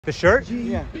The shirt?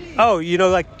 Yeah. Oh, you know,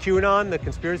 like QAnon, the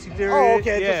conspiracy theory? Oh,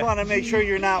 okay. Yeah. Just want to make sure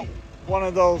you're not one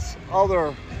of those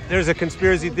other... There's a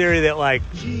conspiracy theory that, like,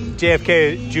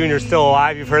 JFK Jr. is still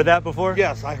alive. You've heard that before?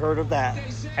 Yes, I heard of that.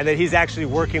 And that he's actually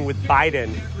working with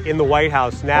Biden in the White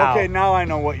House now. Okay, now I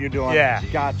know what you're doing. Yeah.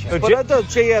 Gotcha. So But I thought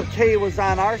JFK was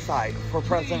on our side for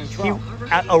President Trump.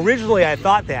 Originally, I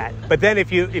thought that. But then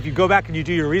if you go back and you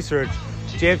do your research,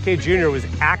 JFK Jr. was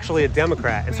actually a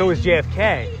Democrat, and so was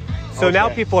JFK. So now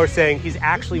people are saying he's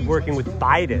actually working with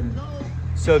Biden.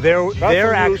 So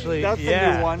they're actually that's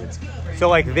a new one. So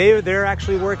like they're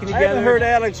actually working together. I haven't heard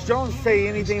Alex Jones say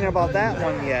anything about that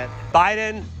one yet.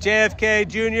 Biden, JFK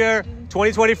Jr.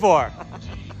 2024.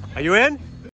 Are you in?